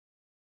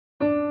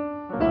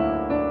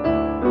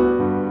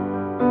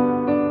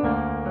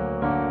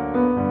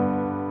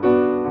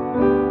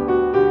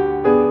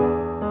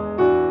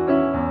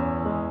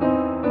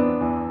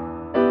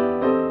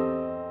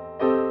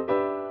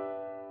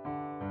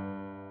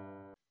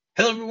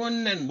Hello,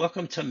 everyone, and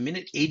welcome to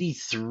minute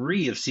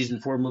 83 of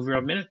season 4 of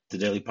MovieRob Minute, the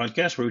daily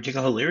podcast where we take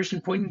a hilarious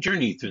and poignant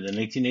journey through the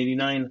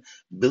 1989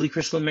 Billy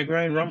Crystal and Meg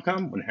Ryan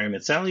rom-com When Harry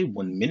Met Sally,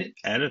 1 minute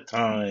at a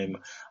time.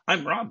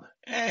 I'm Rob,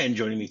 and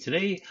joining me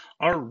today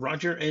are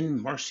Roger and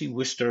Marcy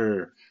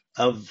Wister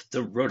of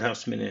the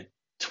Roadhouse Minute,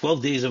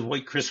 12 Days of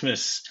White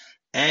Christmas,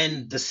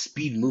 and the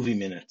Speed Movie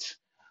Minute.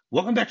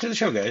 Welcome back to the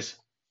show, guys.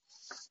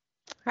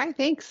 Hi,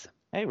 thanks.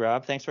 Hey,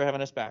 Rob. Thanks for having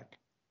us back.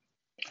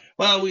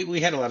 Well, we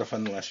had a lot of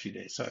fun the last few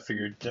days, so I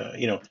figured,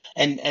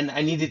 and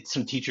I needed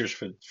some teachers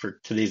for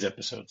today's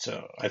episode,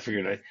 so I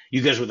figured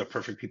you guys were the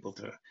perfect people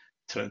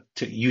to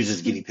use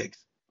as guinea pigs.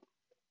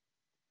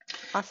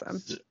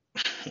 Awesome.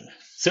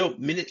 So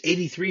minute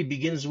 83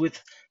 begins with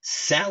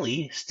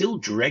Sally still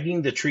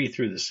dragging the tree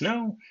through the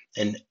snow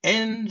and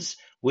ends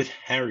with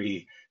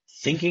Harry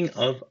thinking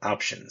of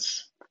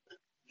options.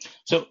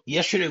 So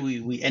yesterday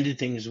we ended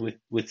things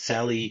with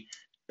Sally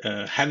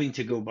having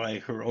to go buy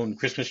her own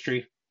Christmas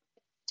tree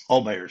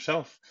all by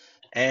herself,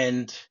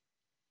 and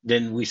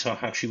then we saw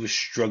how she was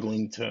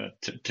struggling to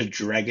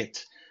drag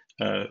it,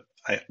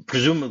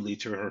 presumably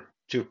to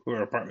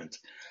her apartment.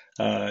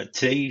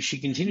 Today she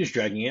continues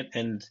dragging it,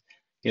 and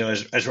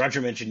as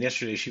Roger mentioned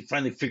yesterday, she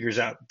finally figures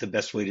out the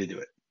best way to do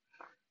it,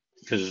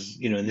 because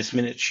in this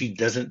minute she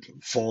doesn't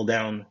fall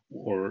down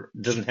or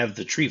doesn't have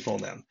the tree fall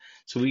down,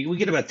 so we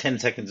get about 10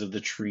 seconds of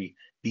the tree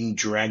being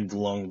dragged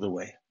along the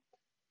way.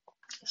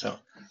 So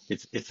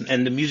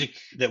and the music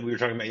that we were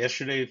talking about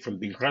yesterday from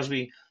Bing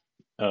Crosby,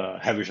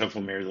 "Have Yourself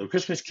a Merry Little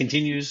Christmas,"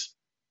 continues,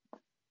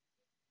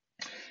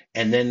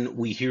 and then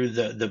we hear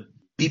the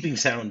beeping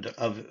sound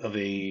of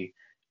a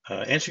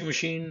answering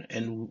machine,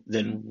 and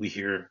then we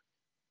hear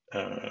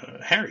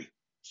Harry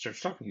starts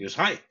talking. He goes,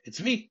 "Hi,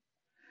 it's me.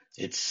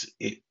 It's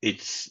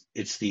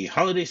the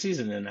holiday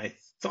season, and I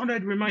thought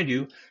I'd remind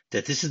you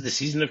that this is the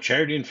season of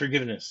charity and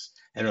forgiveness.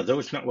 And although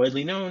it's not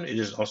widely known, it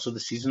is also the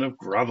season of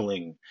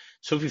groveling.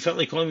 So if you felt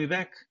like calling me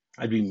back,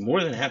 I'd be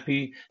more than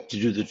happy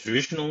to do the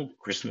traditional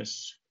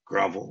Christmas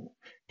grovel.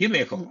 Give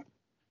me a call."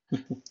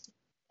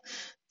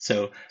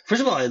 So,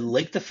 first of all, I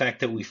like the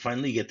fact that we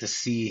finally get to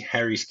see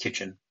Harry's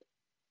kitchen.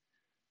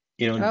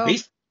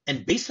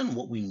 Based on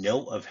what we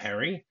know of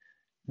Harry,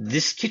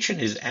 this kitchen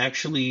is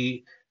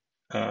actually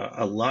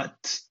a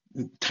lot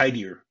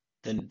tidier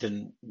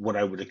than what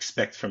I would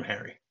expect from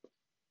Harry.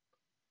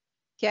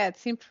 Yeah, it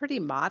seemed pretty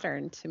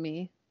modern to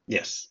me.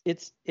 Yes.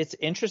 It's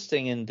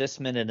interesting in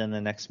this minute and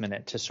the next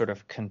minute to sort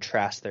of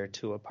contrast their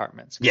two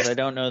apartments, because Yes. I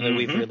don't know that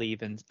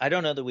I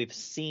don't know that we've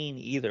seen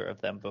either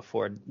of them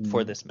before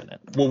for this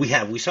minute. Well,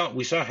 we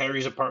saw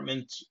Harry's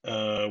apartment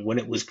when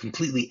it was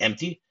completely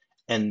empty,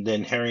 and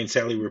then Harry and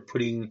Sally were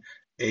putting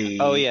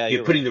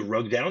the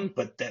rug down,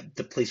 but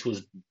the place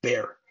was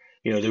bare.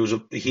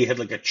 He had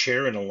like a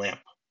chair and a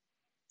lamp,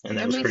 and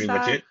that was pretty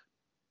much it.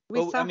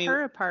 We saw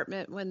her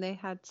apartment when they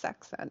had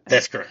sex that night.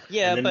 That's correct.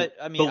 Yeah, then, but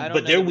I don't know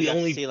there that we we got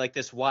only to see like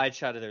this wide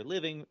shot of her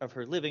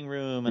living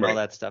room and all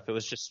that stuff. It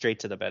was just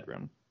straight to the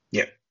bedroom.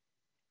 Yeah.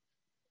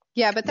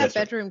 Yeah, but that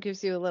bedroom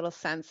gives you a little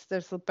sense.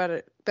 There's a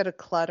bit of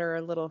clutter,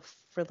 a little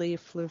frilly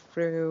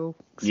frou-frou,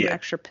 some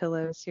extra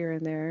pillows here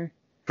and there.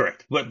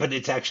 Correct. But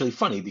it's actually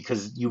funny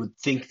because you would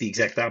think the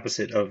exact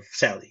opposite of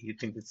Sally. You'd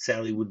think that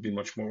Sally would be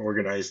much more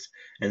organized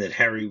and that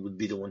Harry would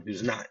be the one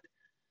who's not.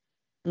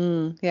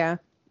 Yeah.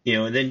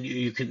 And then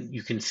you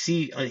can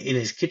see in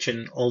his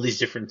kitchen all these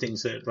different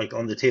things that, like,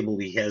 on the table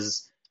he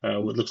has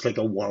what looks like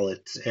a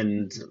wallet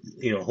and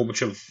a whole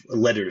bunch of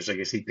letters. I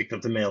guess he picked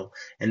up the mail,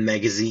 and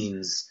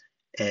magazines,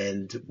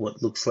 and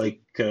what looks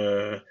like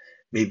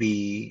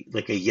maybe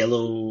like a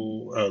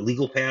yellow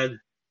legal pad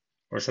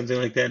or something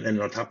like that.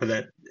 And on top of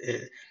that,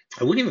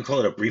 I wouldn't even call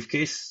it a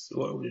briefcase.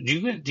 Do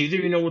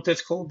you know what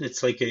that's called?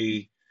 It's like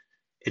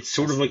it's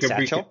sort of like a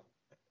briefcase.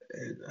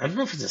 I don't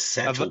know if it's a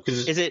satchel.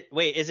 Is it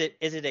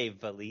a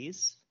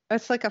valise?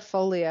 It's like a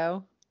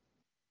folio.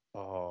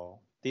 Oh,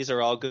 these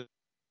are all good.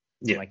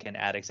 Yeah. Like an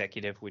ad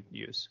executive would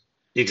use.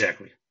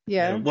 Exactly.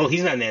 Yeah. Well,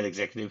 he's not an ad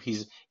executive.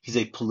 He's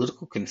a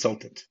political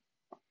consultant.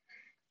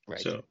 Right.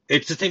 So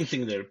it's the same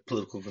thing that a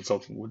political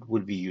consultant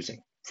would be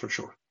using for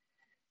sure.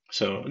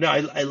 So no,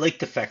 I like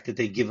the fact that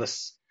they give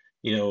us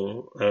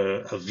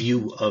a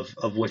view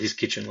of what his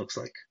kitchen looks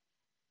like,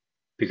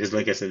 because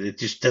like I said, it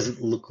just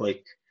doesn't look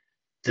like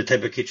the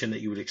type of kitchen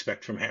that you would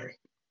expect from Harry.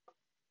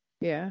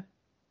 Yeah.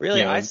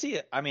 Really, I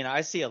see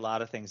a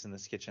lot of things in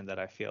this kitchen that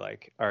I feel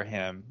like are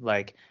him.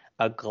 Like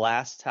a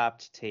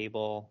glass-topped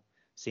table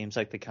seems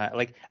like the kind.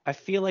 Like I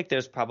feel like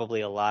there's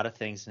probably a lot of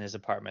things in his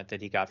apartment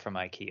that he got from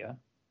IKEA.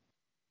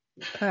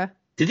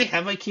 Did they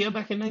have IKEA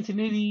back in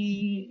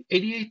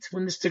 1988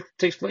 when this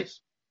takes place?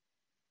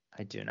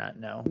 I do not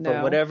know. No.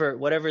 But whatever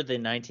the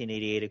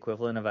 1988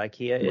 equivalent of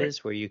IKEA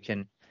is, where you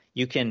can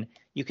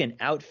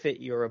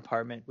outfit your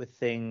apartment with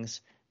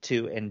things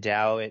to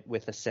endow it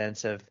with a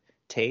sense of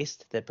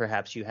taste that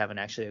perhaps you haven't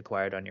actually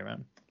acquired on your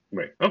own.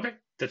 Right. Okay,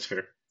 that's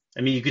fair.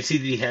 I mean, you can see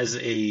that he has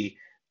a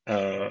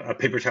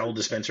paper towel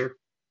dispenser,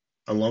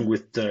 along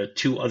with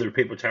two other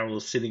paper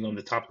towels sitting on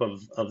the top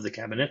of the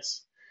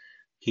cabinets.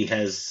 He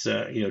has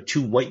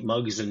 2 white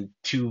mugs and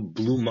 2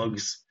 blue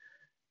mugs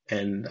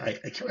and I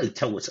can't really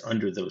tell what's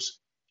under those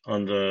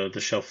on the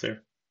shelf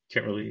there.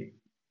 Can't really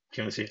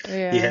see it.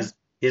 Yeah.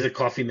 He has a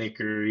coffee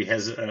maker. He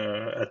has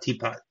a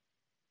teapot.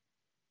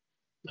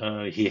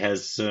 He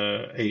has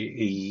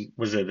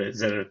is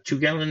that a 2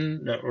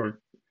 gallon or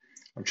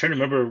I'm trying to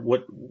remember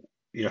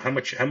how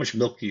much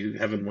milk do you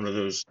have in one of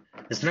those?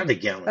 It's not a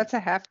gallon. That's a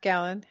half That's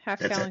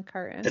gallon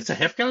carton. that's a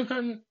half gallon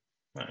carton.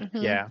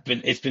 Yeah.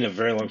 It's been a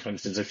very long time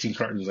since I've seen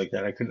cartons like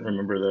that. I couldn't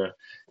remember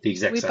the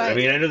exact We size. I buy,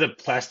 mean, I know the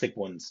plastic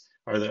ones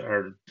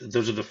are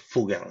those are the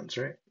full gallons,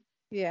 right?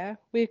 yeah,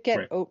 we get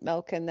Right. oat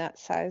milk in that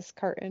size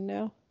carton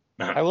now.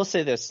 I will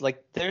say this,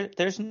 like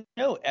there's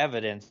no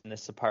evidence in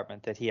this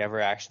apartment that he ever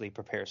actually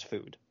prepares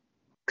food.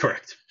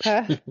 Correct.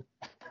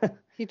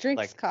 He drinks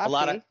Like coffee. a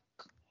lot of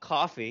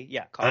coffee.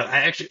 Yeah,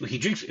 coffee. He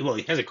drinks. Well,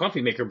 he has a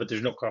coffee maker, but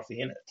there's no coffee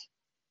in it.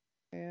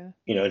 Yeah.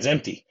 It's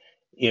empty.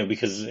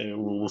 Because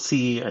we'll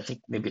see. I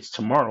think maybe it's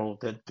tomorrow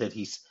that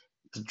he's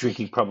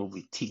drinking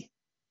probably tea.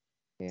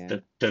 Yeah.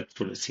 That's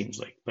what it seems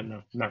like, but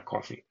no, not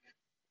coffee.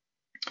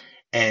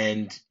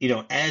 And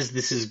as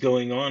this is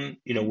going on,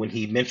 when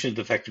he mentioned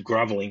the fact of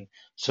groveling,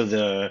 so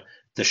the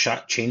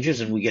shot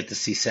changes and we get to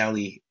see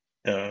Sally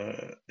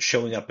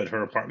showing up at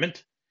her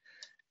apartment.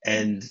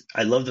 And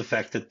I love the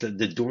fact that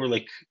the door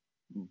like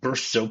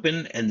bursts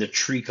open and the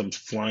tree comes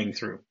flying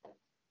through.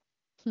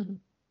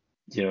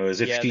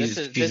 As if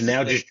she's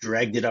now just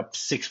dragged it up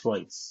 6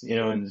 flights,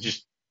 and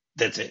just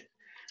that's it.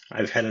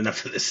 I've had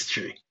enough of this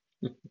tree.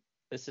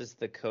 This is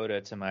the coda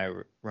to my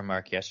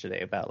remark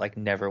yesterday about like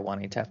never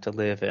wanting to have to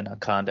live in a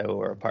condo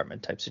or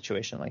apartment type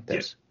situation like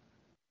this.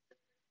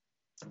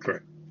 Yeah.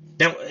 Correct.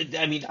 Now,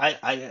 I mean,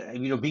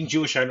 I being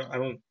Jewish,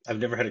 I've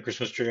never had a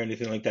Christmas tree or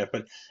anything like that.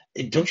 But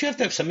don't you have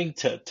to have something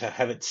to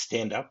have it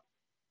stand up?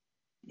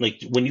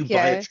 Like when you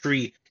buy a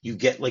tree, you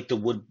get like the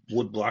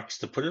wood blocks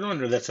to put it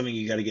on, or that's something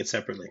you got to get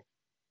separately?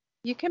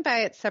 You can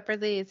buy it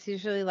separately. It's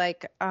usually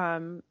like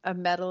a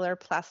metal or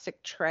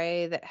plastic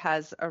tray that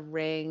has a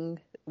ring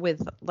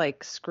with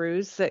like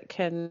screws that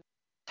can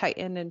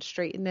tighten and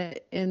straighten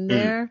it in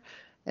there.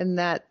 And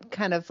that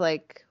kind of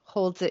like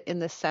holds it in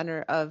the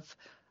center of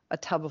a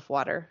tub of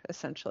water,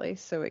 essentially,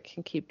 so it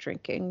can keep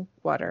drinking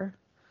water.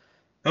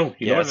 Oh,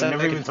 you know what? I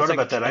never even thought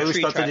about that. I always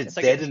thought that it's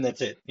dead and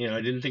that's it. I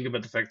didn't think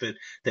about the fact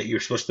that you're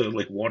supposed to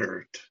like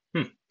water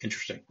it.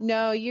 Interesting.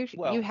 No, you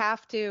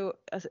have to,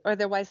 or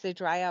otherwise they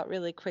dry out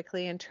really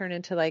quickly and turn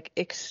into like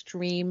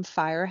extreme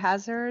fire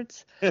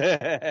hazards. Oh,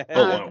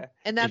 wow.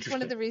 And that's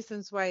one of the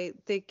reasons why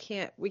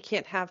we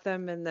can't have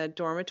them in the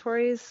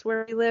dormitories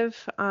where we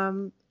live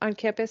on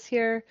campus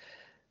here.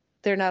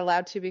 They're not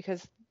allowed to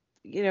because,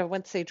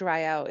 once they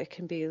dry out, it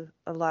can be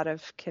a lot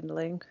of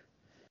kindling.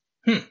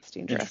 It's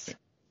dangerous.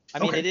 I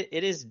mean,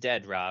 it is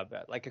dead, Rob.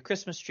 Like a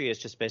Christmas tree is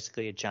just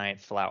basically a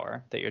giant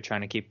flower that you're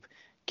trying to keep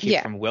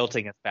from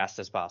wilting as fast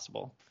as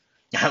possible.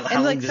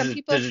 How long does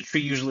a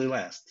tree usually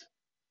last?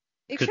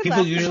 Because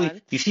people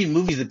usually, you see in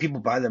movies that people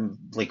buy them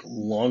like a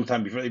long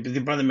time before. They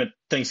buy them at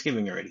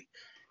Thanksgiving already.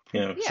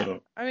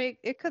 So. I mean,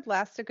 it could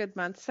last a good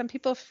month. Some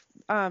people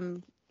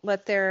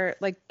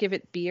give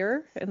it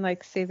beer and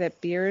like say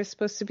that beer is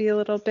supposed to be a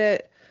little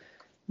bit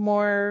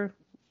more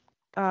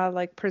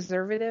like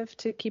preservative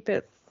to keep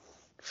it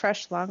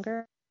fresh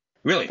longer.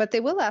 Really? But they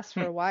will last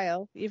for a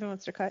while, even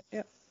once they're cut.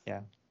 Yeah.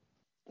 Yeah.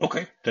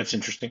 Okay, that's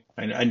interesting.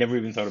 I never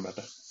even thought about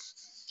that.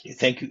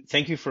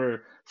 Thank you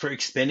for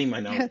expanding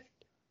my knowledge.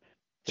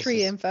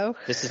 Tree info.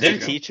 This is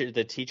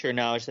the teacher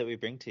knowledge that we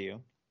bring to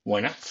you. Why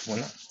not?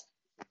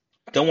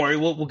 Don't worry,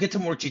 we'll get to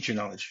more teacher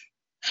knowledge.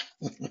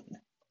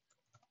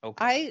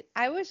 Okay.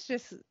 I was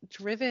just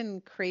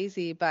driven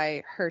crazy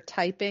by her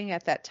typing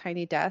at that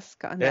tiny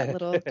desk on that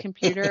little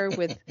computer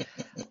with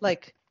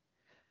like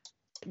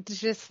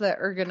just the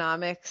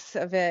ergonomics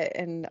of it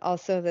and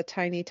also the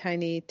tiny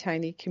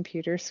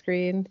computer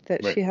screen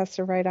that she has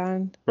to write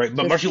on. Right,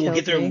 but Marcia, we'll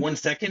get there in 1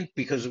 second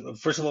because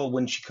first of all,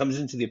 when she comes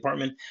into the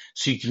apartment,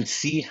 so you can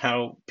see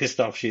how pissed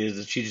off she is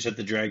that she just had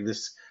to drag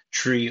this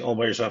tree all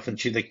by herself, and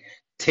she like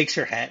takes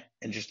her hat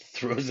and just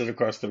throws it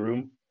across the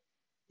room.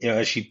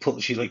 As she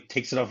like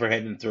takes it off her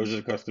head and throws it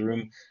across the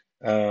room.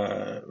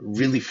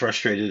 Really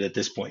frustrated at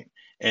this point.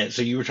 And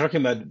so you were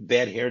talking about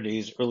bad hair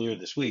days earlier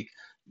this week.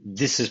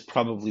 This is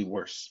probably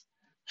worse.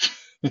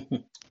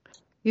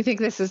 You think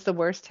this is the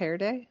worst hair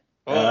day?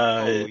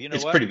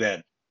 It's pretty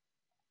bad.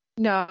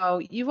 No,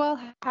 you all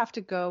have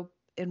to go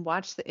and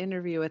watch the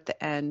interview at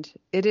the end.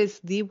 It is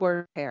the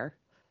worst hair.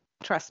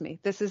 Trust me,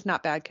 this is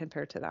not bad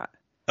compared to that.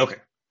 Okay,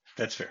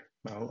 that's fair.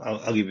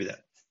 I'll give you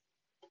that.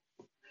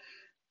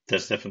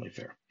 That's definitely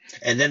fair.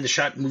 And then the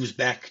shot moves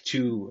back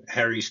to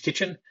Harry's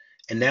kitchen,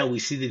 and now we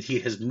see that he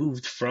has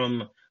moved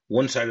from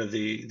one side of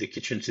the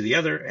kitchen to the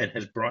other and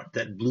has brought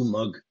that blue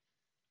mug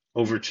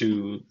over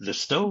to the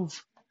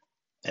stove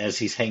as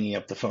he's hanging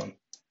up the phone.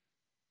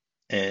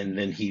 And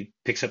then he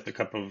picks up the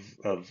cup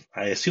of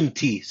I assume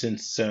tea,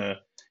 since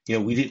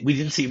we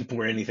didn't see him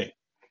pour anything.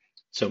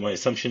 So my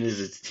assumption is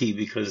it's tea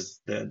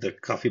because the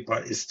coffee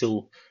pot is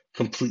still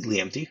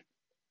completely empty.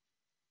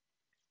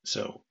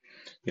 So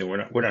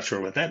we're not sure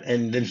about that.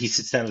 And then he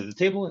sits down at the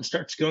table and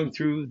starts going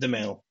through the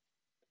mail.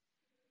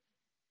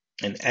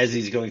 And as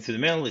he's going through the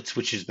mail, it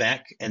switches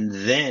back, and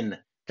then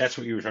that's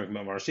what you were talking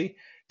about, Marcy,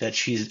 that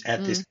she's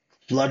at this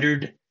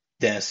cluttered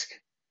desk,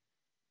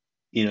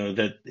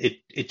 that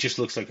it just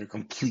looks like a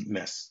complete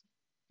mess.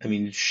 I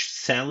mean,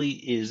 Sally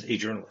is a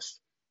journalist.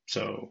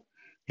 So,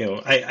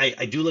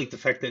 I do like the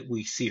fact that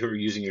we see her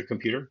using a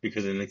computer,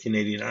 because in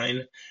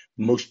 1989,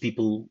 most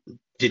people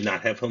did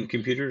not have home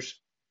computers.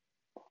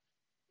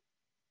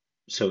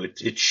 So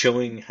it's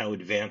showing how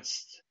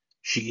advanced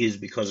she is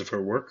because of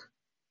her work.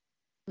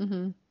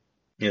 Mm-hmm.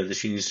 That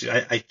she needs to,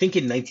 I think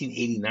in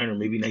 1989 or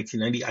maybe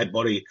 1990, I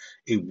bought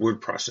a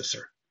word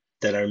processor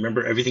that I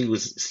remember everything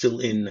was still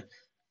in.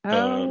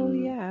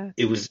 Yeah.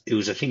 It was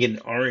I think in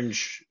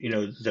orange.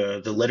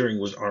 The lettering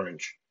was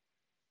orange,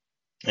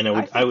 and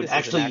I would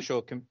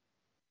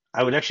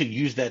actually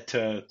use that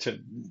to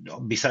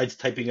besides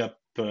typing up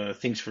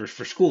things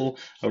for school.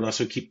 I would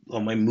also keep all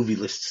my movie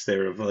lists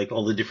there of like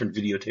all the different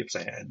videotapes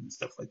I had and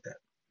stuff like that.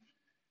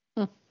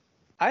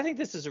 I think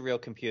this is a real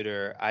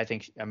computer. I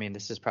mean,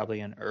 this is probably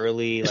an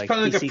early It's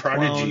probably like a PC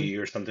Prodigy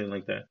clone. or something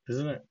like that,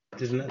 isn't it?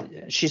 Isn't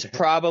it? She's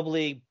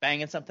probably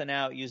banging something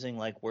out using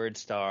like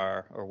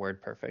WordStar or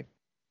WordPerfect.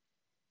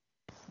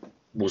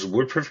 Was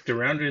WordPerfect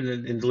around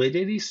in the late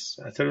 80s?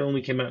 I thought it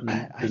only came out in the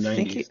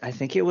 90s. I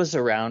think it was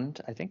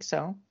around. I think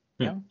so.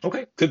 Yeah.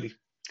 Okay, could be.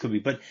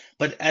 But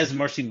as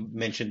Marcy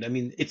mentioned, I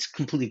mean, it's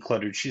completely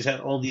cluttered. She's had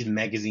all these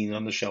magazines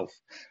on the shelf,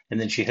 and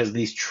then she has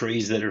these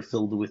trays that are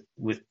filled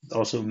with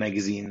also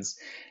magazines,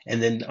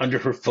 and then under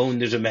her phone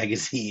there's a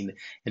magazine,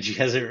 and she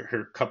has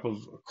her cup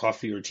of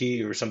coffee or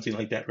tea or something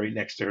like that right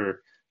next to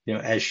her,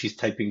 as she's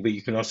typing. But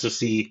you can also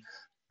see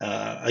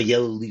a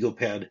yellow legal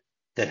pad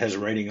that has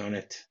writing on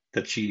it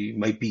that she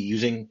might be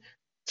using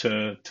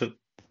to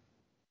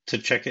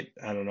check it.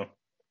 I don't know.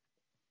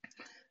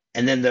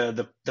 And then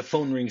the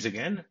phone rings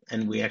again,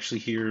 and we actually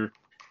hear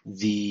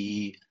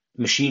the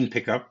machine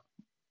pick up,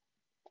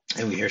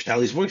 and we hear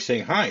Sally's voice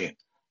saying, "Hi,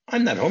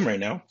 I'm not home right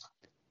now.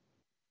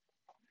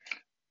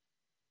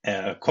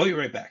 Call you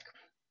right back."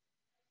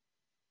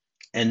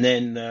 And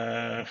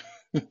then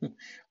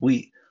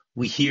we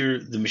hear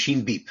the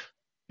machine beep.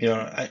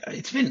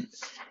 It's been.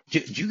 Do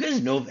you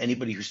guys know of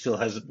anybody who still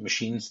has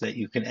machines that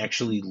you can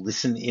actually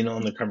listen in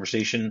on the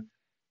conversation,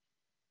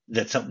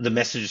 that the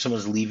message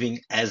someone's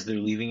leaving as they're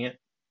leaving it?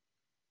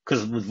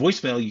 Because with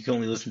voicemail, you can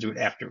only listen to it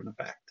after the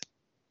fact.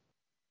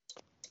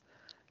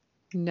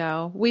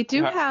 No, we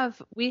have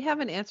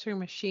an answering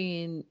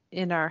machine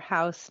in our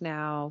house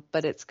now,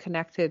 but it's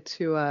connected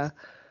to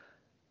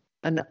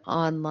an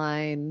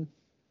online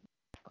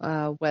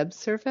web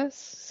service,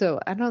 so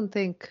I don't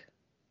think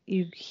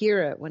you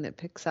hear it when it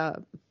picks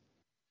up.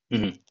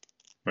 Mm-hmm.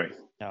 Right.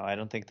 No, I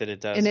don't think that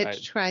it does. And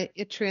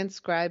it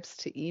transcribes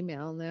to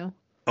email now.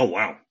 Oh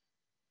wow.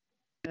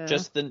 Yeah.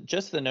 Just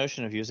the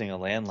notion of using a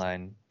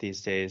landline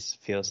these days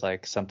feels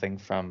like something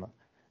from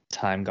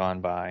time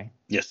gone by.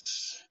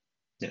 Yes.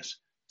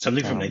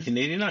 Something from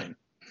 1989.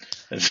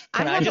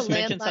 Can I just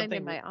mention something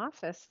in my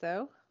office,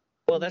 though?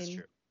 Well, that's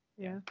true.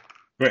 Yeah.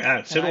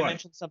 Right. So can I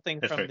mention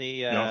something from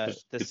the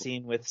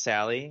scene with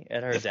Sally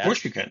at her desk? Of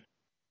course you can.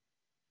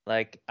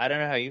 Like, I don't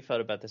know how you felt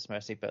about this,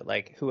 Marcy, but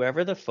like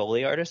whoever the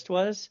Foley artist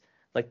was,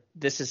 like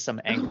this is some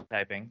angry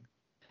typing.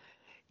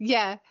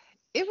 Yeah.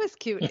 It was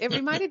cute.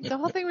 The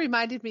whole thing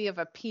reminded me of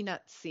a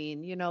Peanuts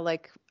scene,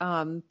 like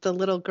the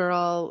little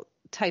girl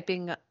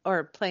typing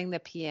or playing the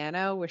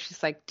piano where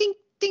she's like dink,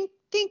 dink,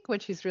 dink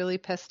when she's really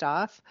pissed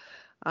off.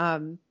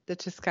 That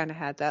just kind of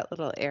had that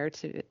little air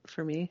to it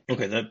for me.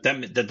 Okay,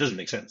 that does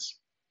make sense.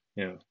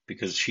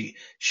 Because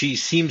she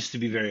seems to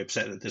be very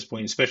upset at this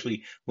point,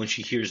 especially when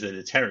she hears that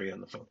it's Harry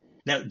on the phone.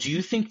 Now, do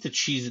you think that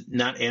she's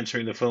not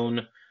answering the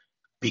phone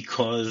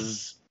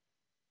because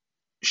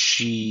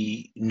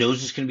she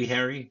knows it's going to be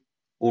Harry?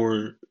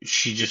 Or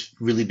she's just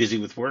really busy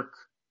with work?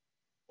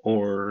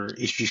 Or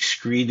is she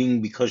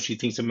screaming because she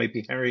thinks it might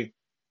be Harry?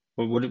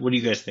 What do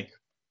you guys think?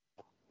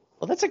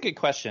 Well, that's a good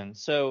question.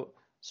 So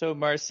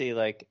Marcy,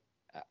 like,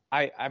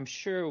 I'm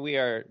sure we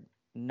are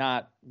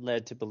not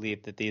led to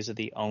believe that these are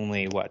the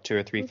only 2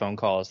 or 3 phone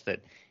calls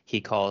that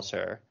he calls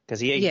her,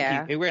 because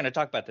we're going to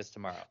talk about this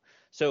tomorrow.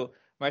 So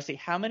Marcy,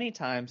 how many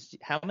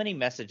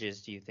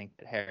messages do you think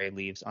that Harry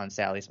leaves on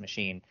Sally's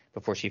machine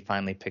before she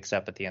finally picks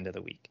up at the end of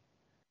the week?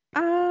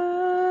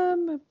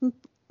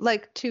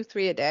 Like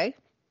 2-3 a day.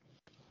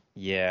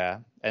 Yeah,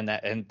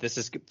 and this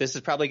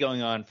is probably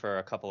going on for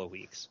a couple of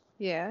weeks.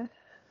 Yeah.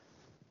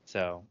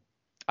 So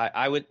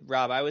I would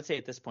say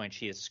at this point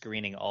she is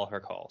screening all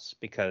her calls,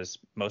 because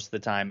most of the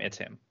time it's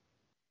him.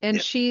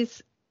 And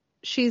she's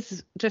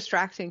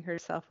distracting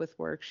herself with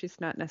work. She's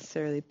not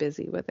necessarily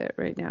busy with it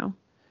right now.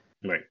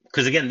 Right.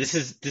 Because again, this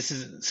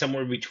is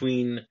somewhere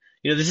between,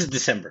 this is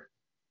December.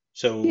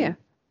 So, yeah.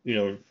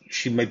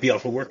 She might be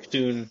off of work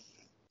soon,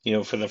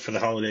 for the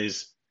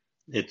holidays.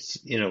 It's,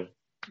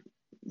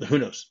 who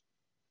knows?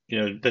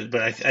 But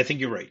I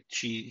think you're right.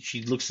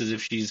 She looks as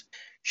if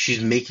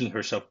she's making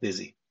herself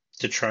busy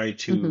to try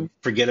to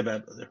forget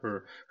about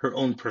her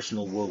own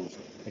personal woes,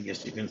 I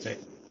guess you can say.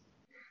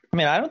 I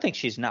mean, I don't think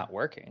she's not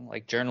working.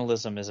 Like,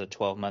 journalism is a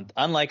 12-month,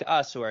 unlike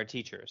us who are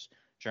teachers.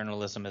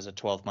 journalism is a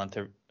 12 month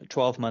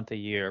a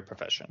year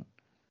profession.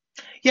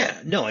 Yeah,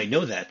 no, I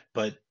know that,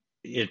 but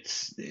it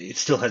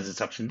still has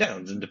its ups and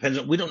downs, and depends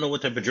on, we don't know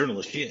what type of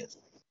journalist she is.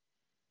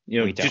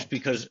 We Just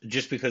don't.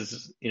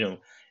 because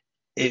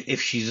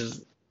if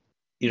she's,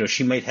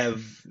 she might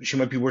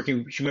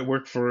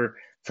work for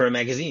a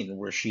magazine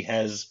where she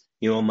has,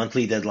 a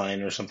monthly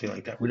deadline or something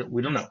like that.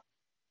 We don't know.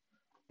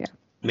 Yeah.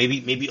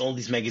 Maybe all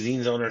these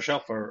magazines on her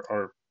shelf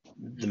are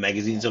the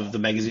magazines of the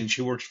magazine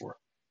she works for.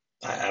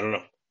 I don't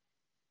know.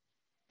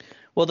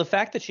 Well, the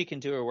fact that she can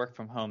do her work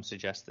from home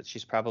suggests that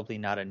she's probably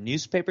not a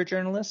newspaper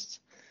journalist.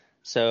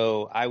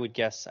 So I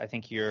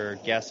think your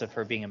guess of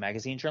her being a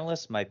magazine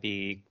journalist might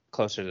be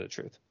closer to the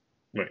truth.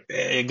 Right.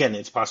 Again,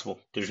 it's possible.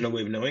 There's no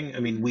way of knowing. I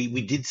mean,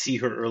 we did see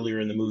her earlier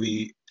in the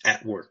movie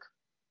at work,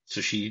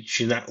 so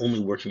she's not only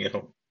working at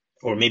home,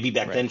 or maybe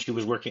back then Right. she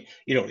was working.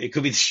 It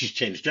could be that she's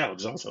changed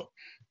jobs also.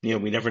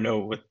 We never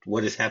know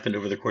what has happened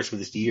over the course of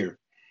this year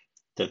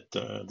that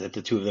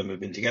the two of them have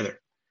been together.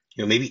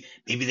 Maybe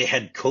they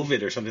had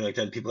COVID or something like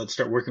that, and people had to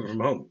start working from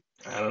home.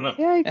 I don't know.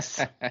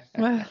 Yikes.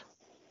 Well,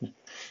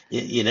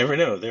 You never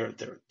know.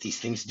 These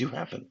things do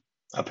happen,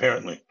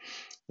 apparently.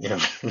 You know,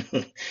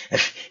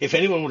 if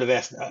anyone would have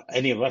asked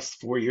any of us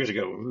 4 years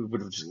ago, we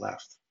would have just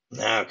laughed.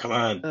 Nah, come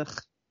on.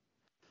 ugh.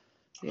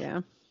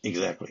 Yeah.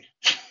 Exactly.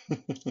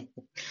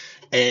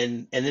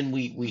 And then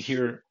we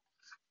hear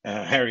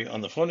Harry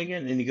on the phone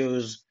again, and he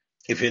goes,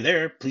 "If you're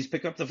there, please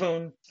pick up the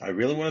phone. I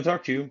really want to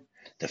talk to you.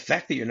 The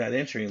fact that you're not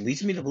answering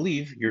leads me to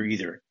believe you're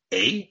either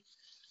A,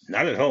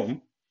 not at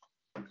home,"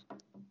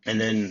 and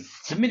then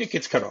the minute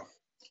gets cut off.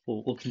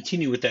 We'll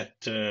continue with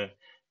that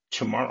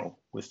tomorrow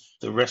with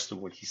the rest of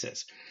what he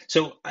says.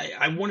 So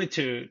I wanted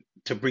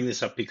to bring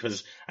this up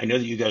because I know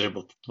that you guys are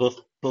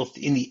both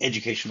in the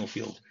educational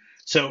field.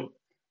 So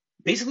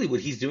basically, what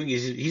he's doing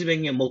is he's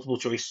making a multiple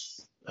choice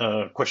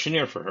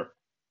questionnaire for her.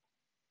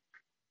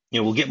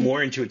 We'll get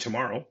more into it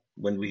tomorrow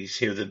when we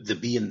hear the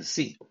B and the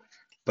C.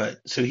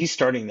 But so he's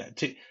starting that.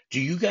 Do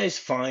you guys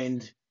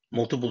find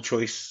multiple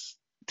choice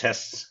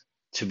tests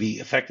to be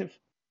effective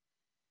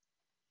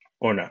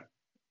or not?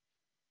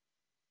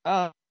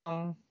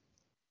 Um,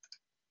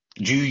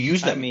 Do you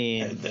use I them?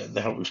 mean,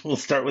 We'll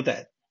start with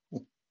that.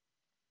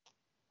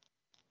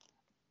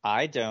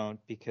 I don't,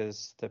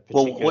 because the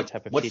Well, particular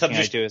type of what teaching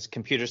I subject?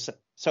 do is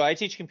So I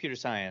teach computer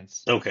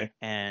science, Okay,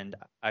 and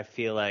I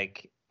feel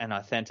like an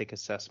authentic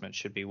assessment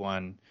should be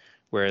one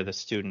where the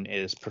student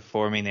is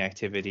performing the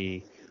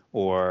activity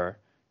or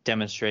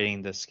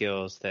demonstrating the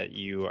skills that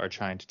you are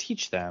trying to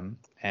teach them,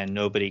 and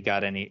nobody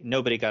got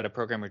a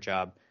programmer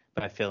job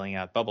by filling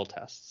out bubble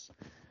tests.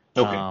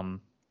 okay.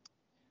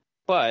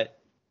 But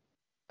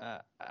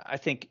I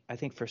think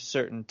for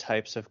certain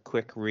types of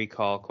quick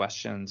recall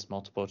questions,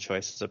 multiple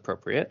choice is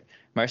appropriate.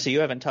 Marcy,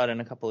 you haven't taught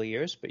in a couple of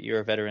years, but you're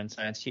a veteran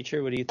science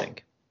teacher. What do you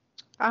think?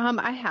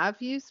 I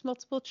have used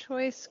multiple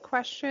choice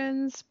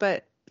questions,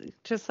 but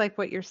just like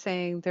what you're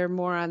saying, they're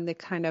more on the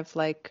kind of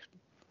like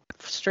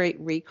straight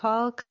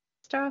recall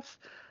stuff.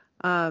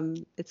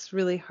 It's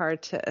really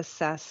hard to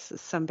assess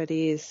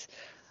somebody's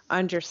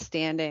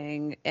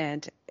understanding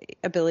and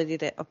ability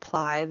to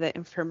apply the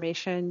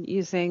information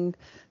using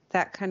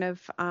that kind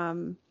of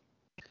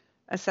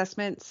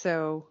assessment.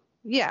 So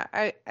yeah,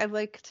 I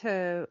like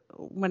to,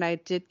 when I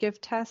did give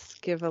tests,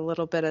 give a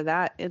little bit of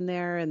that in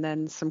there and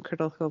then some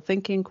critical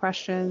thinking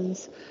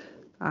questions.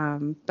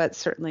 But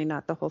certainly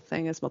not the whole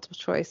thing as multiple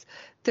choice.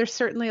 They're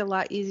certainly a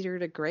lot easier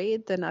to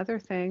grade than other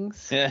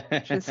things,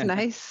 which is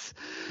nice.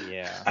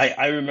 Yeah.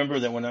 I remember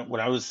that when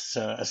I was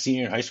a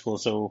senior in high school,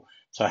 so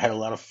I had a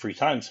lot of free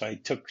time, so I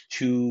took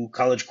two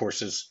college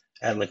courses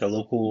at like a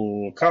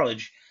local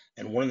college,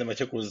 and one of them I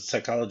took was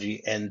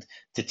psychology, and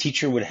the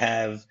teacher would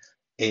have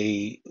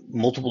a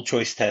multiple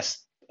choice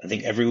test, I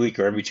think every week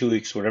or every 2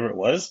 weeks, whatever it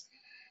was,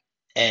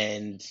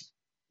 and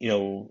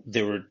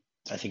there were,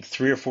 I think,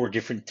 3 or 4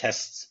 different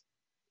test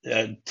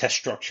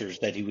structures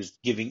that he was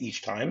giving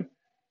each time,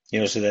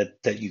 so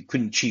that you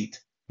couldn't cheat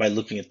by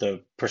looking at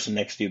the person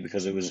next to you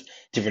because it was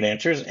different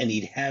answers, and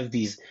he'd have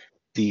these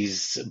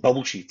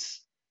bubble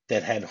sheets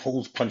that had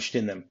holes punched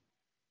in them,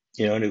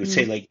 and it would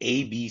say like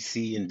A, B,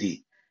 C, and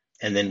D,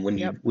 and then when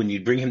Yep.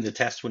 you'd bring him the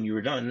test when you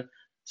were done,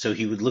 so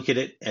he would look at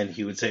it and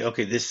he would say,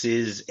 okay, this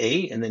is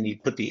A, and then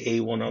he'd put the A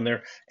one on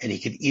there, and he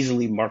could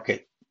easily mark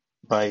it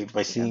by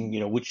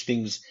seeing which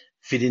things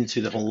fit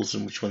into the holes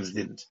and which ones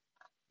didn't.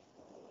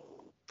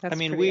 That's I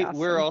mean, pretty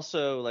we're awesome.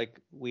 also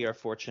we are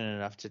fortunate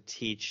enough to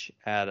teach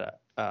at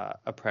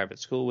a private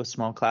school with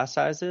small class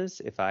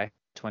sizes. If I had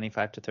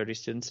 25 to 30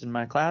 students in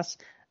my class,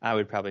 I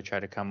would probably try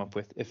to come up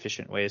with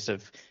efficient ways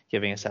of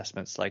giving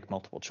assessments like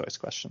multiple choice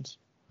questions.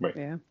 Right.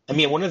 Yeah. I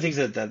mean, one of the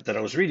things that I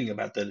was reading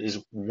about that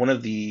is one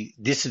of the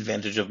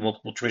disadvantage of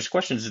multiple choice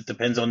questions. It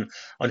depends on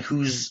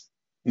who's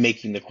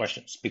making the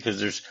questions, because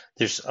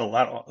there's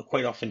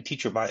quite often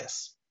teacher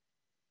bias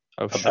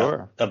Oh, about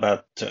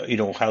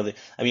sure. how they.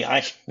 I mean,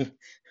 I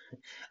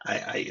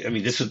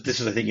mean, this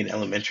was I think in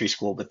elementary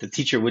school, but the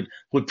teacher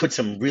would put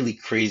some really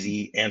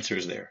crazy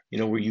answers there,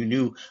 where you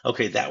knew,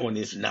 okay, that one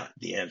is not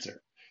the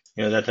answer,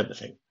 that type of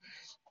thing.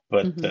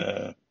 But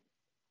Mhm.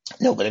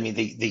 No, but I mean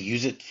they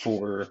use it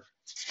for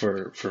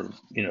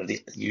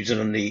they use it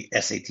on the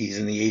SATs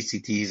and the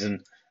ACTs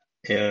and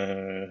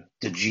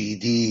the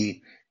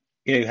GED.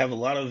 You have a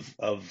lot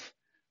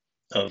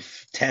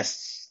of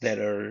tests that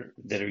are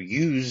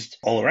used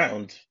all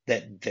around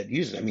that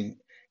use it. I mean,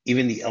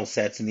 even the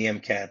LSATs and the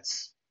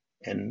MCATs,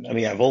 and I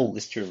mean, I have a whole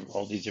list here of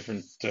all these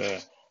different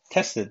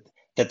tests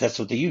that's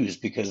what they use,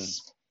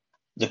 because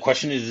the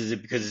question is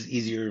it because it's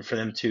easier for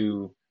them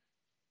to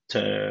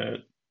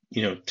to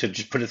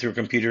just put it through a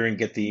computer and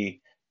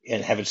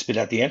and have it spit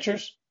out the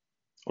answers,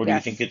 or do you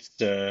think Yes,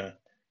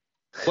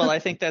 it's Well, I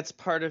think that's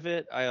part of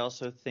it. I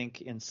also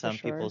think in for some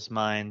sure. people's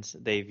minds,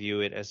 they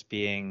view it as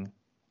being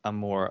a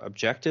more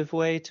objective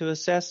way to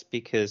assess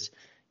because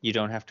you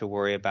don't have to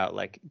worry about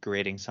like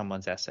grading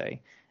someone's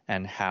essay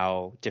and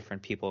how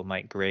different people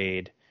might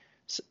grade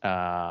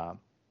uh,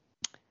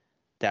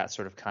 that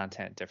sort of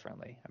content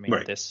differently. I mean,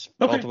 right? this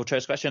Okay, multiple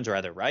choice questions are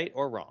either right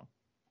or wrong.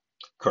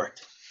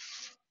 correct.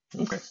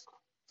 Okay.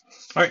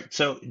 All right.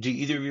 So, do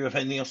either of you have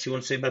anything else you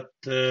want to say about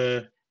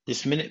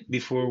this minute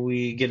before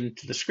we get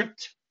into the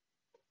script?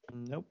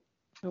 Nope.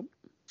 Nope.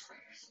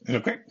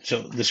 Okay.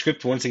 So the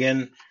script, once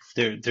again,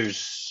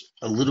 there's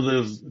a little bit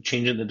of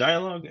change in the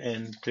dialogue,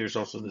 and there's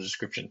also the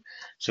description.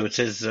 So it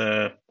says,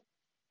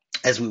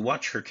 as we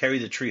watch her carry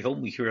the tree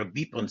home, we hear a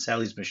beep on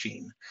Sally's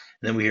machine.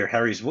 And then we hear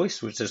Harry's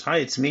voice, which says, "Hi,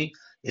 it's me.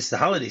 It's the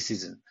holiday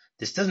season.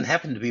 This doesn't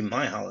happen to be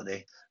my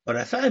holiday, but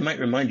I thought I might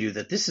remind you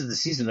that this is the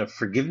season of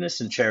forgiveness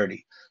and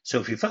charity.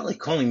 So if you felt like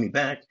calling me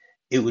back,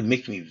 it would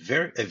make me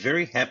a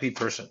very happy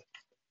person."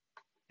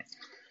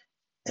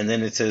 And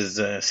then it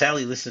says,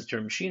 Sally listens to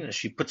her machine as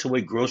she puts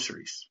away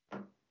groceries.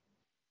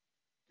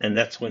 And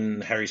that's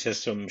when Harry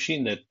says to the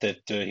machine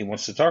that he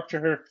wants to talk to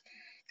her.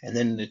 And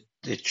then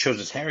it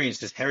shows us Harry and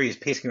says Harry is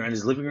pacing around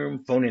his living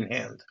room, phone in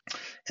hand.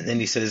 And then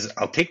he says,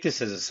 "I'll take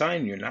this as a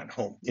sign you're not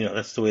home."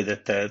 That's the way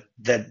that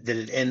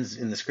it ends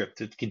in the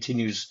script. It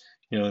continues,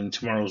 in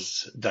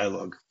tomorrow's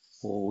dialogue.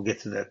 We'll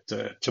get to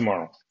that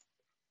tomorrow.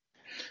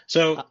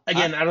 So I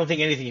again, I don't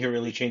think anything here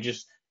really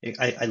changes.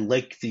 I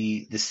like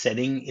the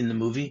setting in the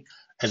movie,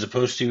 as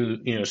opposed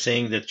to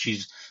saying that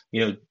she's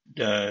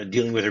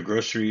dealing with her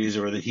groceries,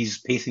 or that he's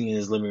pacing in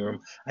his living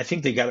room. I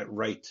think they got it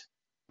right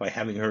by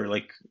having her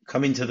like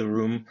come into the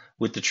room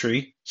with the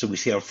tree, so we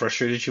see how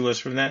frustrated she was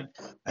from that.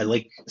 I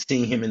like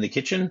seeing him in the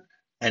kitchen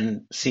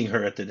and seeing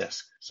her at the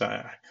desk.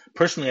 So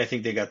personally, I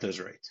think they got those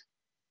right.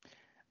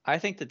 I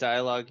think the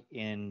dialogue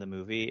in the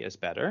movie is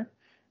better.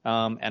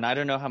 And I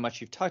don't know how much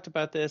you've talked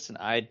about this, and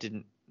I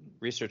didn't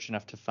research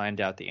enough to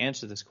find out the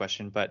answer to this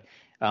question, but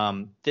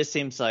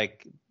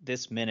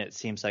this minute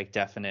seems like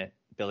definite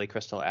Billy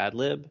Crystal ad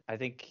lib. I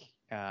think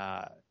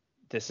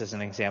this is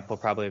an example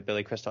probably of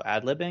Billy Crystal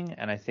ad libbing,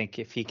 and I think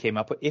if he came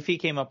up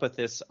with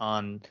this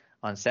on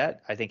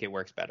set, I think it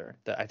works better.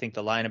 I think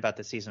the line about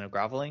the season of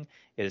groveling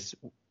is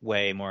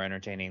way more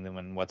entertaining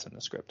than what's in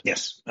the script.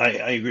 Yes, I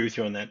agree with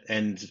you on that.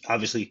 And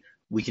obviously,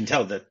 we can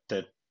tell that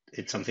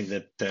it's something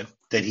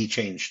that he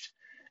changed,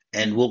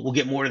 and we'll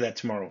get more of that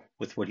tomorrow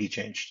with what he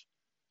changed,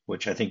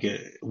 which I think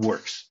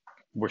works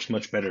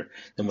much better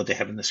than what they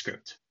have in the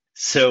script.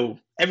 So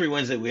every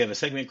Wednesday we have a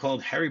segment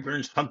called Harry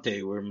Burns Hump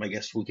Day, where my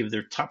guests will give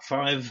their top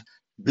 5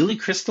 Billy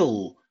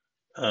Crystal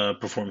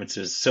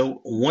performances.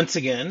 So once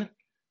again,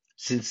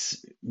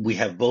 since we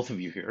have both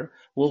of you here,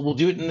 we'll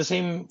do it in the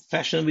same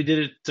fashion that we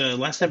did it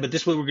last time, but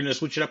this way we're going to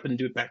switch it up and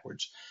do it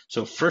backwards.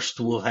 So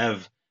first we'll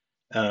have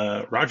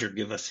Roger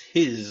give us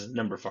his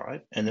number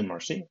 5, and then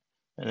Marcy,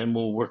 and then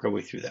we'll work our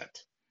way through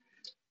that.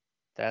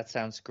 That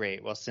sounds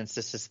great. Well, since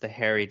this is the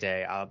Harry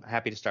day, I'm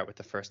happy to start with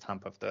the first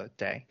hump of the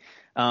day.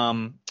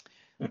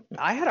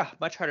 I had a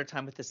much harder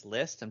time with this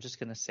list. I'm just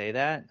going to say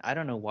that. I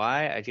don't know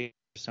why.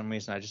 For some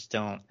reason, I just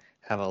don't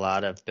have a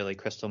lot of Billy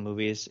Crystal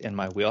movies in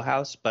my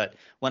wheelhouse. But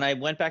when I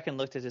went back and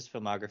looked at his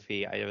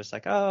filmography, I was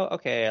like, oh,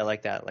 okay, I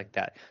like that, like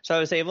that. So I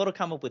was able to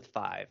come up with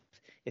 5.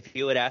 If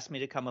you had asked me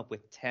to come up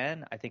with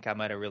 10, I think I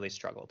might have really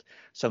struggled.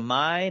 So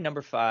my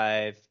number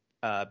 5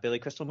 Billy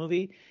Crystal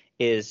movie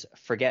is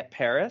Forget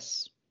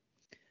Paris.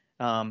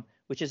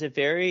 Which is a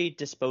very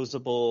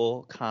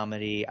disposable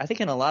comedy. I think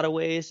in a lot of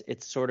ways,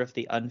 it's sort of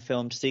the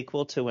unfilmed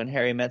sequel to When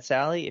Harry Met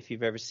Sally, if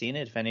you've ever seen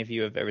it. If any of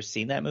you have ever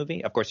seen that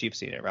movie. Of course, you've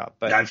seen it, Rob.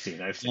 But I've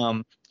seen. I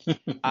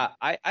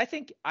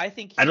think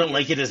I don't he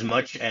like is. it as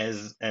much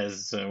as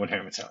When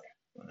Harry Met Sally.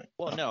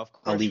 Well, no, of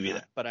I'll course leave you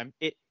not. that.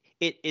 But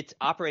it's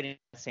operating in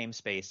the same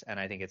space, and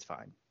I think it's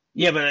fine.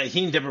 Yeah, but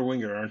he and Deborah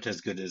Winger aren't as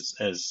good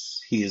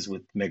as he is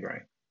with Meg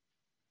Ryan.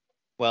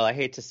 Well, I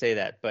hate to say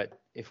that, but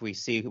if we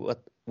see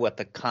what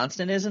the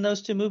constant is in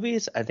those two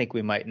movies, I think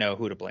we might know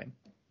who to blame.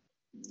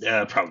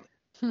 Probably.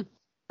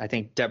 I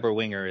think Deborah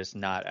Winger is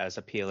not as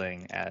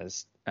appealing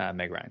as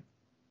Meg Ryan.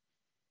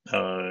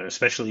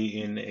 Especially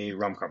in a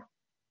rom-com.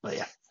 But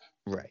yeah.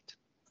 Right.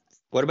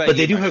 What about But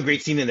you, they do have a Marcy?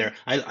 great scene in there.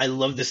 I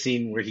love the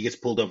scene where he gets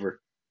pulled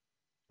over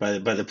by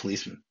the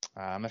policeman.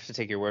 I'm gonna have to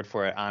take your word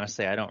for it.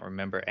 Honestly, I don't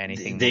remember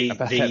anything They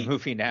about that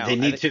movie now. they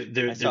need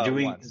to. I saw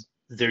it once.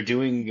 They're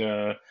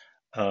doing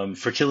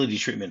fertility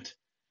treatment,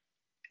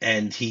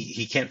 and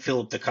he can't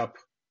fill up the cup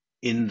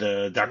in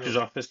the doctor's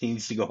office. He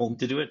needs to go home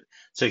to do it,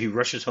 so he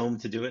rushes home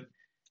to do it.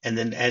 And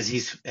then as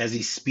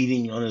he's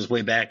speeding on his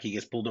way back, he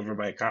gets pulled over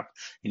by a cop,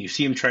 and you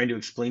see him trying to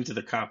explain to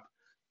the cop,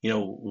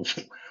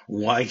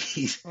 why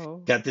he's Oh,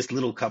 got this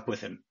little cup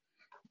with him.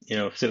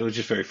 So it was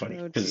just very funny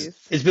oh, because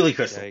geez. it's Billy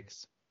Crystal.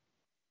 Yikes.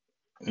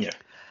 Yeah.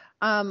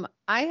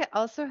 I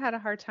also had a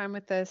hard time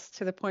with this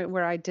to the point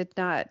where I did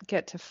not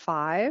get to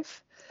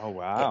 5. Oh,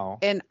 wow.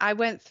 And I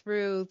went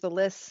through the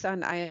lists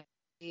on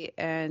IMDb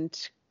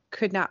and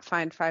could not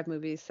find 5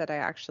 movies that I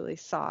actually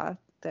saw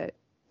that.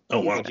 Oh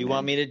wow. Well, do you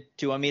want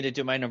me to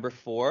do my number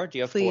 4? Do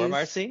you have 4, Please.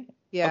 Marcy?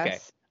 Yes. Okay,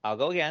 I'll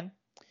go again.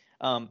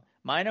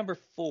 My number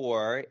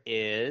 4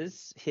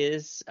 is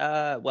his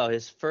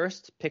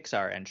first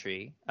Pixar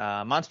entry,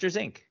 Monsters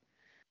Inc.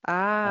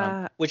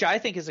 Which I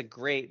think is a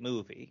great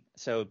movie.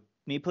 So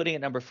me putting it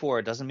number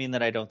 4 doesn't mean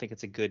that I don't think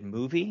it's a good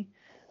movie.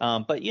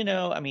 But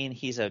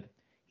he's a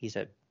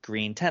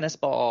green tennis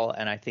ball,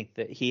 and I think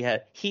that he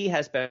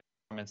has better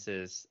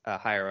performances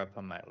higher up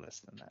on my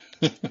list than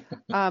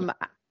that.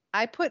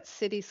 I put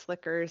City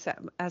Slickers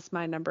as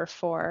my number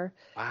 4.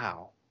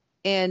 Wow.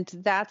 And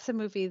that's a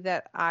movie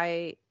that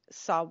I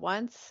saw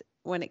once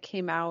when it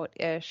came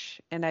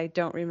out-ish, and I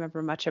don't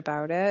remember much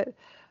about it.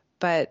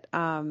 But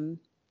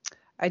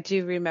I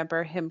do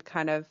remember him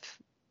kind of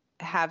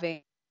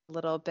having a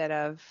little bit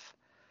of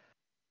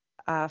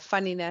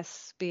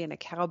funniness being a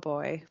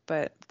cowboy,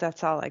 but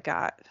that's all I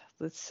got.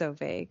 It's so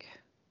vague.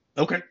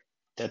 Okay,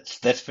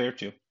 that's fair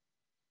too.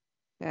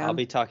 Yeah. I'll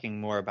be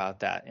talking more about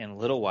that in a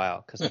little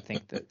while because I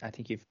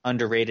think you've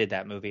underrated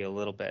that movie a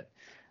little bit.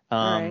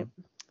 All right.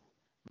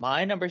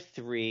 My number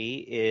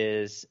 3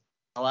 is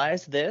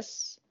Analyze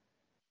This.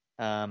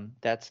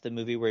 That's the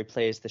movie where he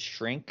plays the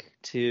shrink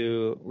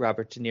to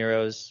Robert De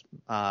Niro's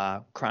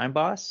crime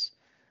boss.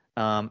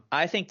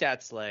 I think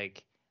that's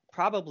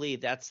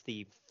that's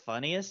the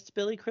funniest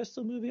Billy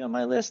Crystal movie on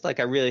my list.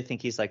 I really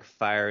think he's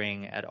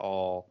firing at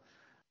all.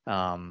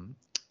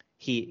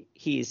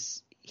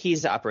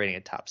 He's operating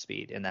at top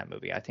speed in that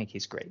movie. I think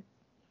he's great.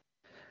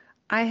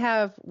 I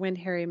have When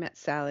Harry Met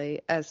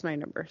Sally as my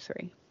number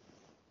 3.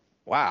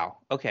 Wow.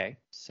 Okay.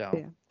 So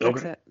yeah,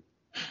 that's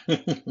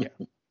it. Yeah.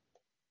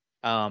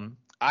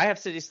 I have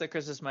City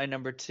Slickers as my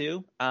number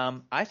 2.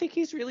 I think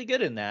he's really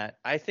good in that.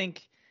 I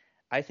think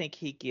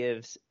he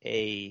gives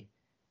a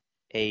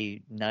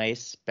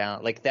nice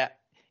balance like that.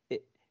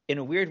 In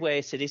a weird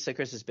way, City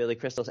Slickers is Billy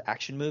Crystal's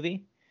action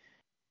movie,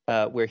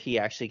 where he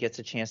actually gets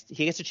a chance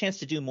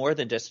to do more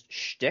than just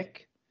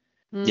shtick,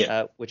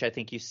 which I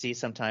think you see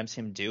sometimes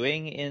him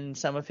doing in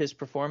some of his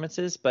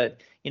performances.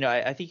 But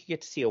I think you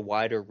get to see a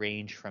wider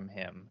range from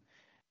him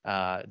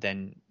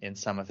than in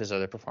some of his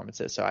other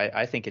performances. So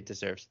I think it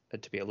deserves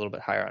to be a little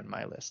bit higher on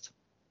my list.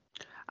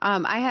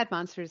 I had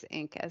Monsters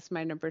Inc. as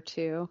my number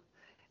 2.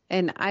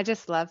 And I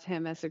just love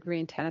him as a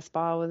green tennis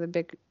ball with a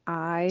big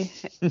eye.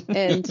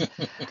 And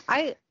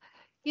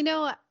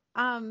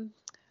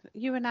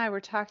you and I were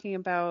talking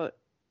about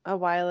a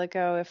while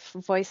ago if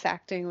voice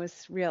acting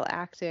was real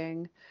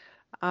acting.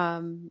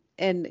 And,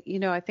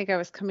 I think I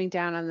was coming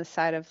down on the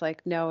side of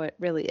no, it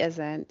really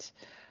isn't.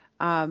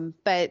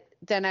 But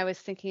then I was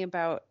thinking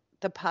about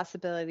the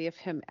possibility of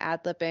him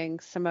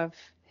ad-libbing some of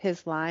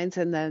his lines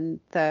and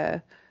then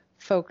the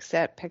folks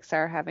at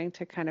Pixar having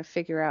to kind of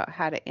figure out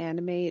how to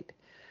animate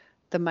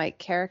the Mike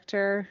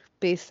character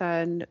based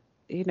on,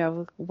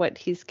 what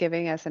he's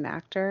giving as an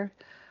actor.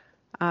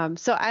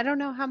 So I don't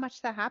know how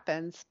much that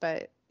happens,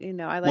 but, I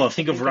like Well, to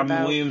think of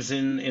Robin Williams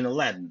in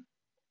Aladdin.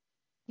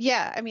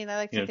 Yeah, I mean, I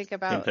like to think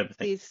about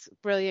these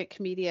brilliant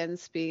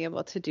comedians being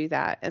able to do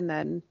that, and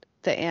then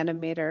the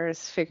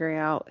animators figuring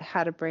out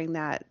how to bring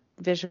that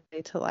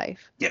visually to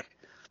life. Yeah.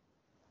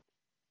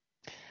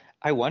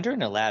 I wonder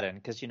in Aladdin,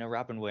 because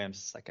Robin Williams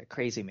is like a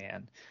crazy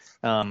man.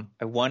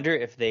 I wonder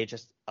if they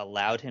just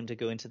allowed him to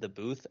go into the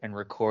booth and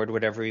record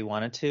whatever he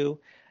wanted to,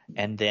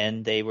 and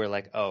then they were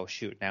like, "Oh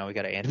shoot, now we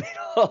got to animate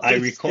all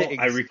these things."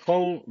 I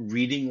recall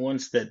reading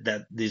once that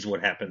this is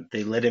what happened.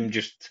 They let him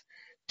just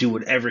do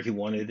whatever he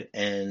wanted,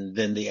 and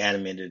then they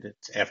animated it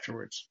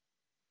afterwards.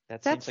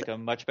 That seems like a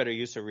much better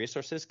use of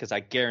resources, because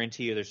I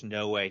guarantee you, there's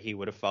no way he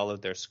would have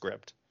followed their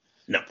script.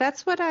 No.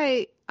 That's what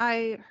I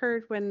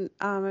heard when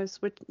I was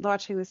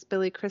watching this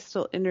Billy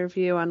Crystal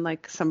interview on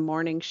some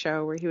morning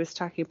show where he was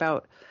talking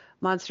about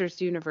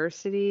Monsters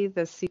University,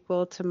 the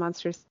sequel to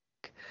Monsters,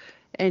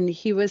 and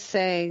he was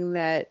saying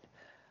that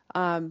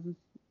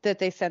that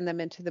they send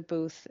them into the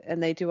booth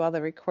and they do all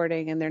the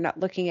recording and they're not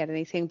looking at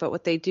anything, but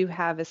what they do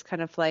have is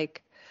kind of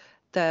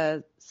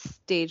the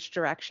stage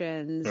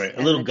directions, right?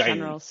 A little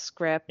general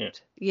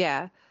script.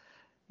 Yeah.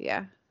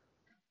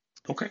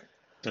 Okay.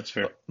 That's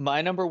fair.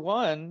 My number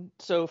 1,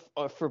 so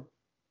for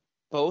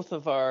both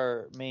of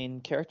our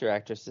main character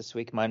actors this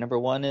week, my number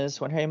 1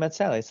 is When Harry Met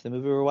Sally. It's the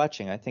movie we're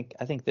watching. I think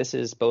this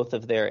is both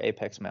of their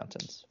apex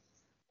mountains.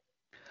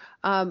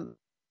 One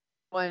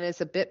is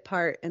a bit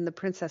part in The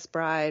Princess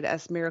Bride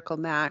as Miracle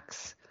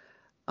Max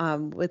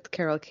with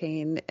Carol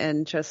Kane,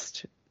 and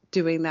just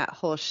doing that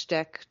whole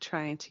shtick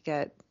trying to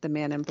get the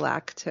man in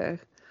black to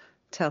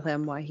tell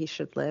him why he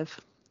should live.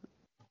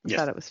 I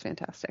thought it was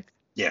fantastic.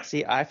 Yeah.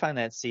 See, I find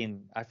that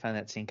scene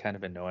kind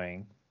of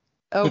annoying.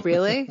 Oh,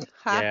 really?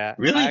 Huh? Yeah.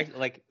 Really?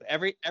 Like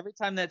every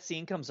time that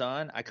scene comes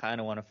on, I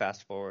kind of want to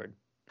fast forward.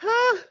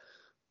 Huh?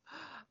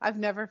 I've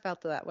never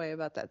felt that way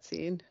about that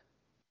scene.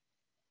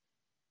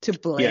 To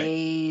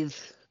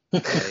Blaze.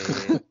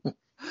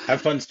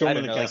 Have fun I storming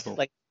don't the know, castle.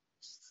 like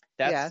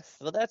that's Yes.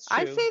 well, that's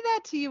I true. say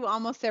that to you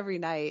almost every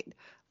night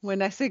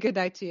when I say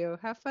goodnight to you.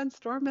 Have fun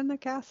storming the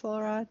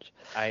castle, Raj.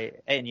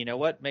 And you know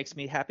what makes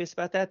me happiest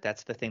about that?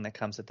 That's the thing that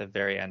comes at the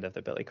very end of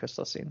the Billy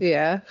Crystal scene.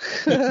 Yeah.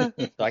 So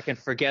I can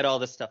forget all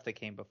the stuff that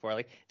came before.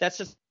 Like that's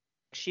just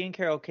she and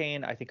Carol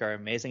Kane, I think, are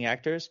amazing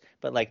actors,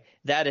 but like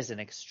that is an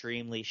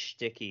extremely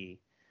shticky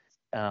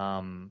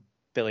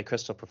Billy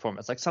Crystal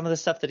performance. Like some of the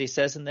stuff that he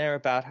says in there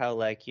about how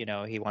like, you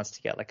know, he wants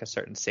to get like a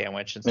certain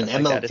sandwich and An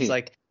stuff like that. MLT. It's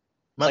like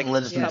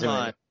Lettuce and come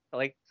tomato. on.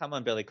 Like, come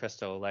on, Billy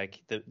Crystal. Like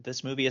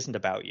this movie isn't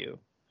about you.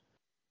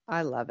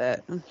 I love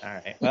it. All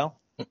right. Well,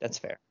 that's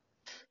fair.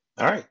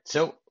 All right.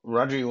 So,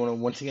 Roger, you want to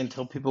once again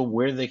tell people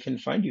where they can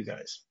find you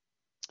guys?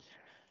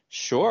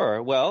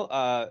 Sure.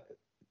 Well,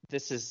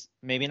 this is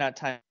maybe not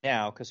time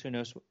now because who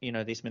knows, you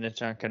know, these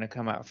minutes aren't going to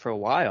come out for a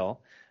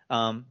while.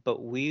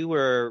 But we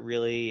were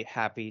really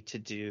happy to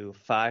do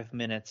 5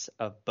 minutes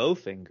of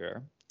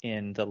Bowfinger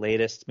in the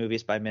latest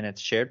Movies by Minutes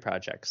shared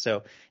project.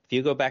 So if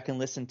you go back and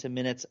listen to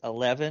minutes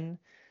 11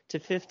 to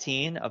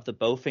 15 of the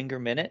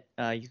Bowfinger Minute,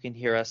 you can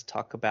hear us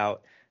talk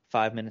about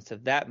 5 minutes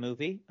of that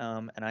movie.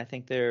 And I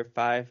think they're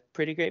 5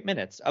 pretty great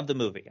minutes of the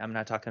movie. I'm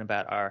not talking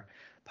about our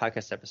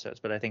podcast episodes,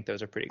 but I think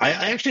those are pretty good.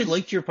 I actually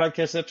liked your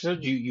podcast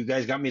episode. You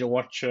guys got me to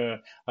watch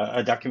a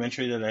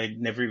documentary that I'd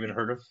never even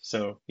heard of.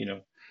 So, you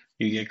know,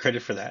 you get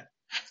credit for that.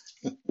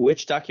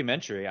 Which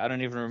documentary? I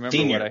don't even remember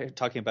Senior. what I'm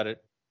talking about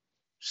it.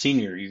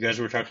 Senior. You guys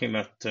were talking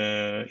about,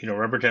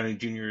 Robert Downey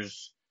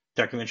Jr.'s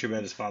documentary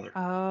about his father.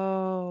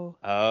 Oh,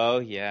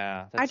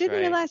 yeah. That's I didn't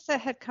right. realize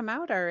that had come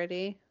out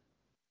already.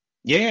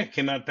 Yeah, it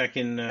came out back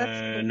in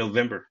That's-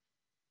 November.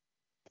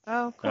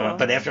 Oh, cool.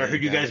 But after I There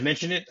heard you you go. guys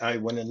mention it, I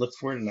went and looked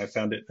for it and I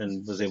found it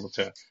and was able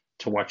to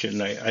watch it,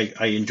 and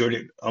I enjoyed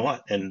it a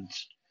lot. And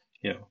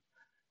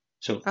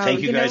so thank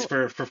you guys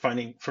for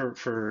finding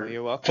for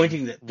You're welcome.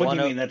 pointing me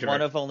in that direction.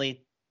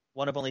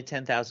 One of only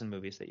 10,000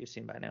 movies that you've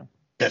seen by now.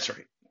 That's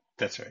right.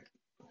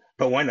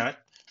 But why not?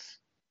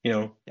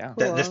 Yeah.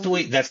 That's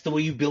the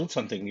way you build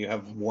something. You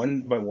have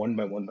one by one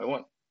by one by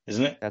one,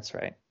 isn't it? That's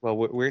right. Well,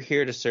 we're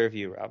here to serve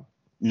you, Rob.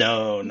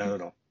 No, not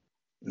at all.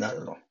 Not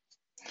at all.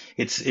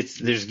 It's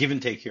there's give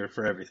and take here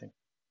for everything.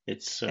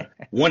 It's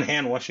one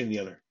hand washing the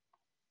other.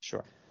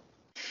 Sure.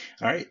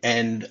 All right,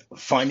 and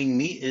finding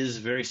me is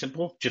very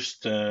simple.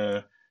 Just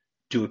do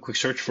a quick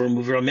search for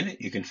MovieRob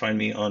Minute. You can find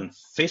me on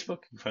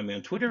Facebook, you can find me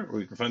on Twitter,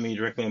 or you can find me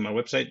directly on my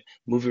website,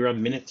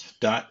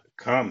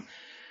 MovieRobMinute.com.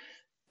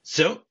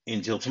 So,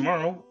 until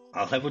tomorrow,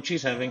 I'll have what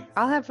she's having.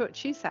 I'll have what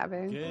she's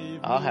having.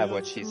 I'll have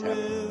what she's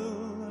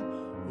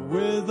having.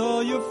 With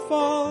all your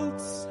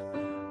faults,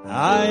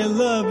 I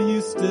love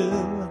you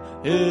still.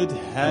 It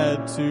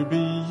had to be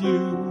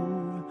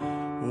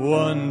you.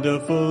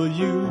 Wonderful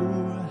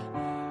you.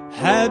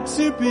 Had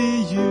to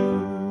be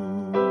you.